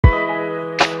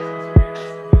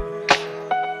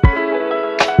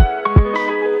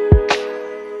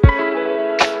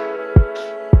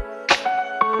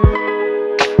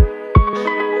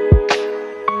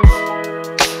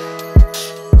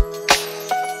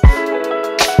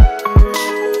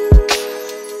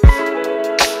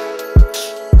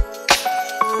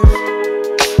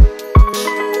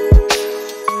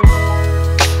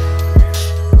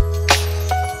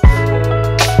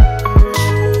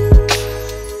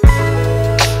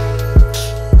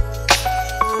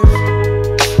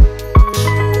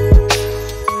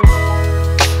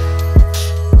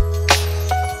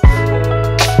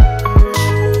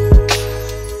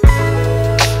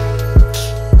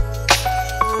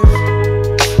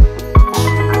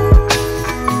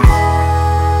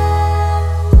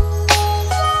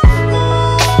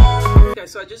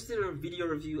did a video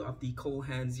review of the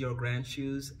Haan ZeroGrand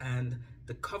shoes, and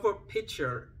the cover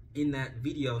picture in that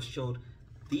video showed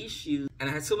these shoes, and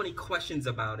I had so many questions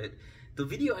about it. The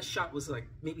video I shot was like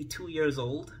maybe 2 years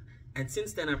old, and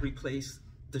since then I've replaced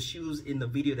the shoes in the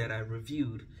video that I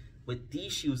reviewed with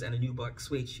these shoes and a new black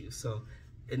suede shoe. So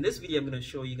in this video I'm going to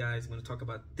show you guys, I'm going to talk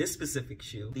about this specific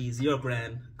shoe, the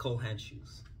ZeroGrand Haan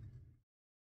shoes.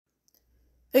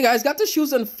 Hey guys, got the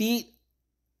shoes on feet.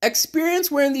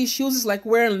 Experience wearing these shoes is like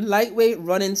wearing lightweight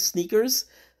running sneakers,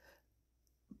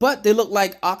 but they look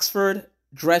like Oxford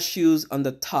dress shoes on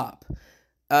the top.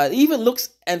 It even looks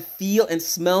and feel and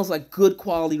smells like good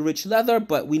quality rich leather,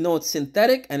 but we know it's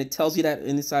synthetic, and it tells you that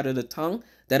inside of the tongue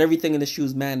that everything in the shoe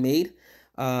is man-made.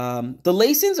 The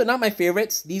lacings are not my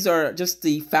favorites. These are just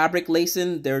the fabric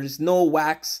lacing. There's no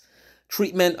wax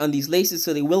treatment on these laces,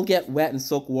 so they will get wet and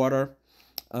soak water.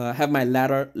 I have my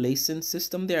ladder lacing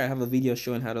system there. I have a video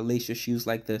showing how to lace your shoes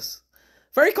like this.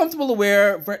 Very comfortable to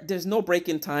wear. There's no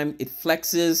break-in time. It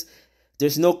flexes.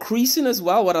 There's no creasing as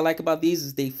well. What I like about these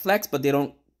is they flex, but they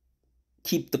don't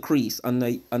keep the crease on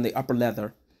the upper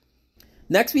leather.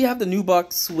 Next, we have the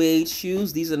nubuck suede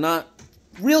shoes. These are not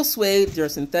real suede. They're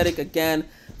synthetic again.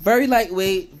 Very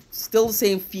lightweight. Still the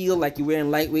same feel like you're wearing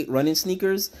lightweight running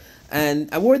sneakers. And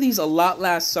I wore these a lot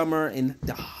last summer in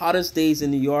the hottest days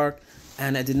in New York.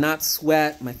 And I did not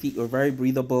sweat. My feet were very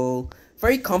breathable,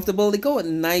 very comfortable. They go a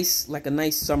nice, like a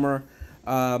nice summer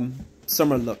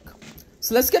look.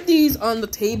 So let's get these on the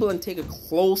table and take a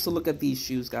closer look at these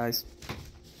shoes, guys.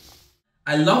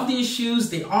 I love these shoes.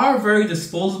 They are very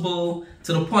disposable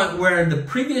to the point where the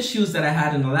previous shoes that I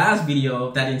had in the last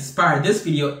video that inspired this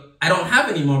video, I don't have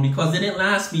anymore because they didn't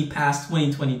last me past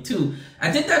 2022.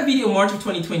 I did that video March of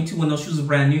 2022 when those shoes were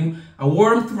brand new. I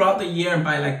wore them throughout the year, and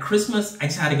by like Christmas, I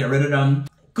just had to get rid of them.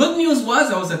 Good news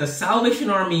was I was at the Salvation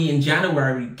Army in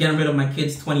January getting rid of my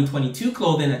kids' 2022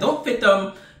 clothing. I don't fit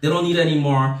them. They don't need it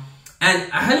anymore.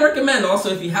 And I highly recommend also,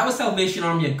 if you have a Salvation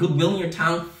Army, a Goodwill in your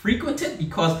town, frequent it,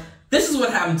 because this is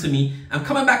what happened to me. I'm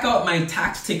coming back out with my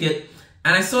tax ticket,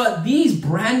 and I saw these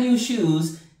brand new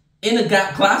shoes in a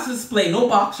glass display, no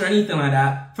box or anything like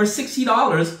that, for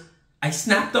 $60. I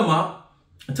snapped them up,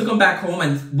 I took them back home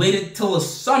and waited till the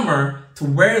summer to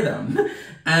wear them.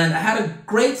 And I had a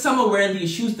great summer wearing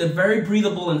these shoes. They're very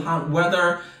breathable in hot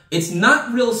weather. It's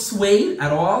not real suede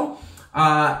at all,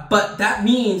 but that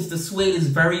means the suede is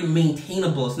very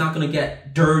maintainable. It's not going to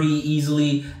get dirty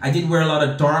easily. I did wear a lot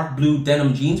of dark blue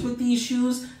denim jeans with these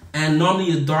shoes, and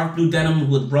normally the dark blue denim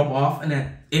would rub off and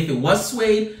if it was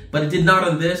suede, but it did not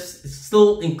on this. It's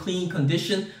still in clean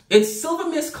condition. It's silver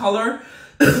mist color,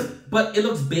 but it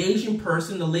looks beige in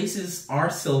person. The laces are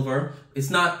silver. It's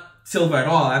not silver at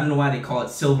all. I don't know why they call it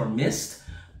silver mist,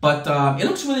 but it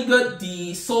looks really good.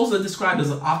 The soles are described as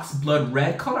an ox blood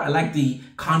red color. I like the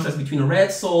contrast between the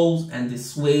red soles and the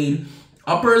suede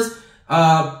uppers.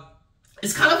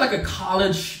 It's kind of like a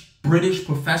college British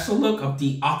professor look of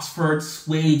the Oxford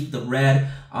suede, the red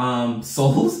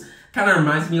soles. Kind of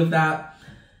reminds me of that.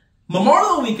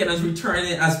 Memorial Weekend is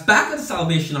returning. I was back at the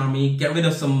Salvation Army, get rid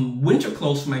of some winter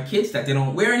clothes for my kids that they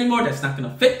don't wear anymore, that's not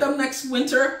going to fit them next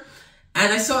winter.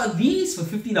 And I saw these for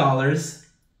 $50.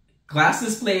 Glass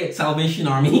display at Salvation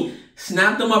Army.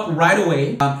 Snapped them up right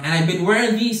away. And I've been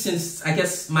wearing these since, I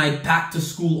guess, my back to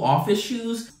school office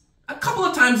shoes. A couple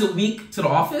of times a week to the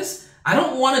office. I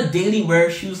don't want to daily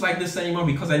wear shoes like this anymore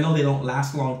because I know they don't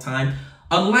last a long time.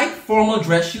 Unlike formal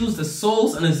dress shoes, the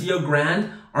soles on the ZeroGrand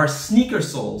are sneaker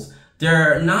soles.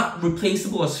 They're not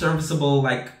replaceable or serviceable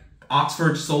like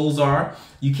Oxford soles are.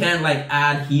 You can't like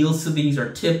add heels to these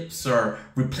or tips or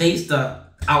replace the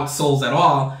outsoles at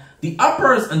all. The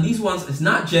uppers on these ones is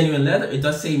not genuine leather. It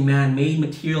does say man-made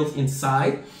materials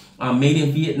inside, made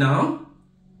in Vietnam.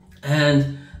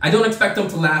 And I don't expect them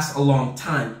to last a long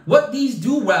time. What these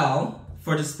do well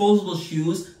for disposable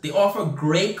shoes, they offer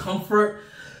great comfort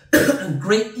and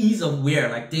great ease of wear.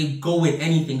 Like they go with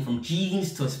anything from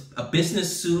jeans to a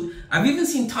business suit. I've even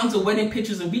seen tons of wedding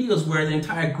pictures and videos where the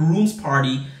entire groom's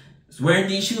party is wearing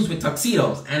these shoes with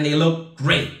tuxedos and they look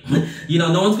great. You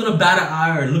know, no one's gonna bat an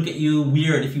eye or look at you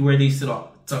weird if you wear these to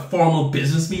a formal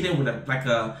business meeting with a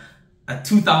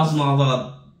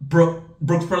 $2,000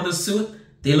 Brooks Brothers suit.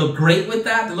 They look great with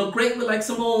that. They look great with like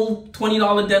some old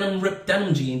 $20 denim ripped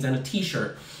denim jeans and a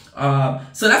t-shirt.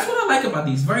 So that's what I like about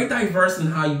these. Very diverse in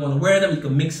how you want to wear them. You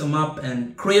can mix them up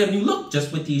and create a new look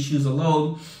just with these shoes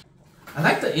alone. I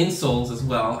like the insoles as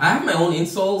well. I have my own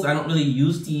insoles. I don't really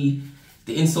use the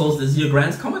insoles the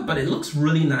ZeroGrands come with, but it looks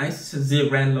really nice. It says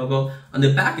ZeroGrand logo. On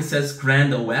the back it says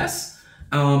Grand OS.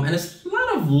 And there's a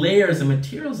lot of layers and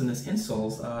materials in this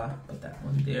insoles. Put that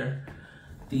one there.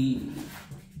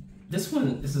 this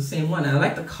one is the same one. And I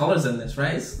like the colors in this,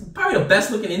 right? It's probably the best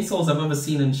looking insoles I've ever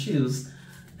seen in shoes.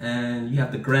 And you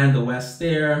have the Grand West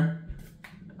there.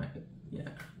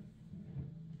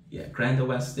 Yeah, Grand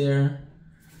West there.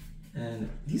 And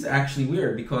these are actually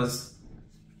weird because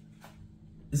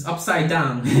it's upside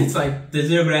down. It's like the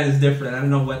ZeroGrand is different. I don't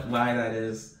know why that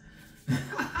is.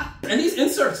 And these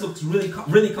inserts look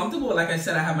really comfortable. Like I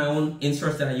said, I have my own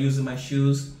inserts that I use in my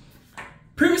shoes.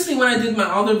 Previously, when I did my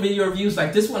other video reviews,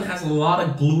 like this one has a lot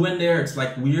of glue in there. It's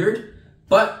like weird,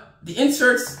 but the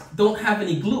inserts don't have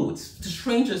any glue. It's the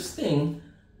strangest thing.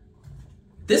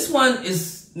 This one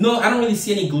is, no, I don't really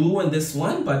see any glue in this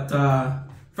one, but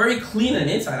very clean on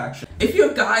the inside actually. If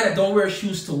you're a guy that don't wear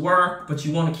shoes to work, but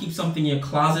you want to keep something in your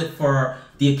closet for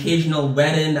the occasional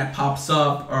wedding that pops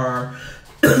up, or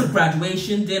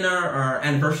graduation dinner, or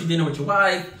anniversary dinner with your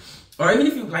wife, or even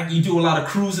if you do a lot of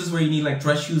cruises where you need like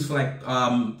dress shoes for like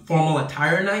formal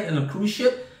attire night on a cruise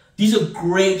ship, these are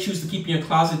great shoes to keep in your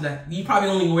closet that you probably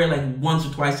only wear like once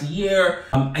or twice a year.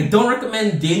 I don't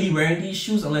recommend daily wearing these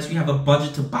shoes unless you have a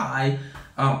budget to buy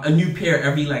a new pair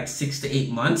every like 6 to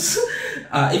 8 months.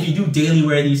 If you do daily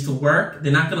wear these to work,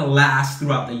 they're not gonna last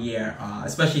throughout the year,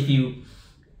 especially if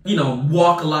you know,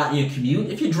 walk a lot in your commute.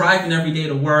 If you're driving every day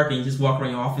to work and you just walk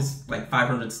around your office like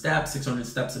 500 steps, 600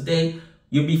 steps a day,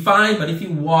 you'll be fine. But if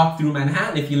you walk through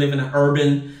Manhattan, if you live in an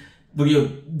urban where you're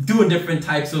doing different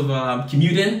types of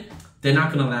commuting, they're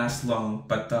not gonna last long.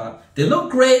 But they look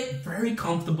great, very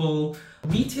comfortable.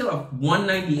 Retail of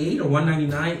 $198 or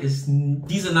 $199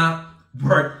 these are not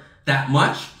worth that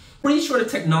much. Pretty sure the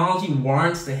technology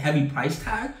warrants the heavy price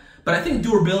tag, but I think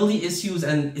durability issues,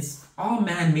 and it's all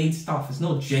man-made stuff. There's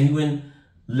no genuine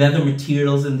leather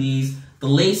materials in these. The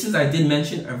laces I did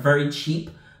mention are very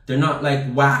cheap. They're not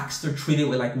like wax. They're treated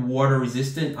with like water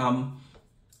resistant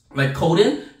like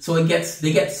coating, so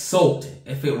they get soaked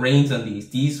if it rains on these.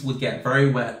 These would get very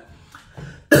wet.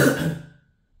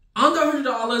 Under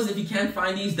 $100, if you can't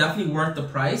find these, definitely worth the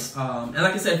price. And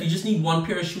like I said, if you just need one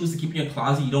pair of shoes to keep in your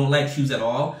closet, you don't like shoes at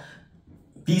all,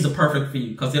 these are perfect for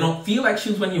you because they don't feel like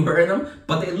shoes when you're wearing them,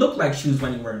 but they look like shoes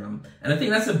when you're wearing them. And I think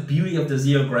that's the beauty of the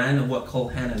ZeroGrand and what Cole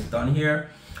Haan has done here.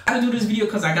 I had to do this video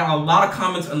because I got a lot of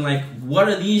comments on like, what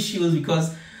are these shoes?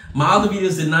 Because my other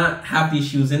videos did not have these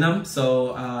shoes in them.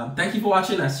 So thank you for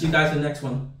watching. I'll see you guys in the next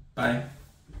one. Bye.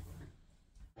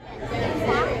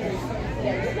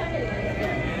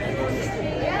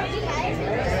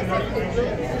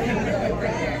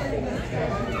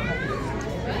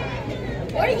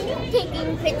 What are you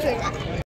taking pictures of?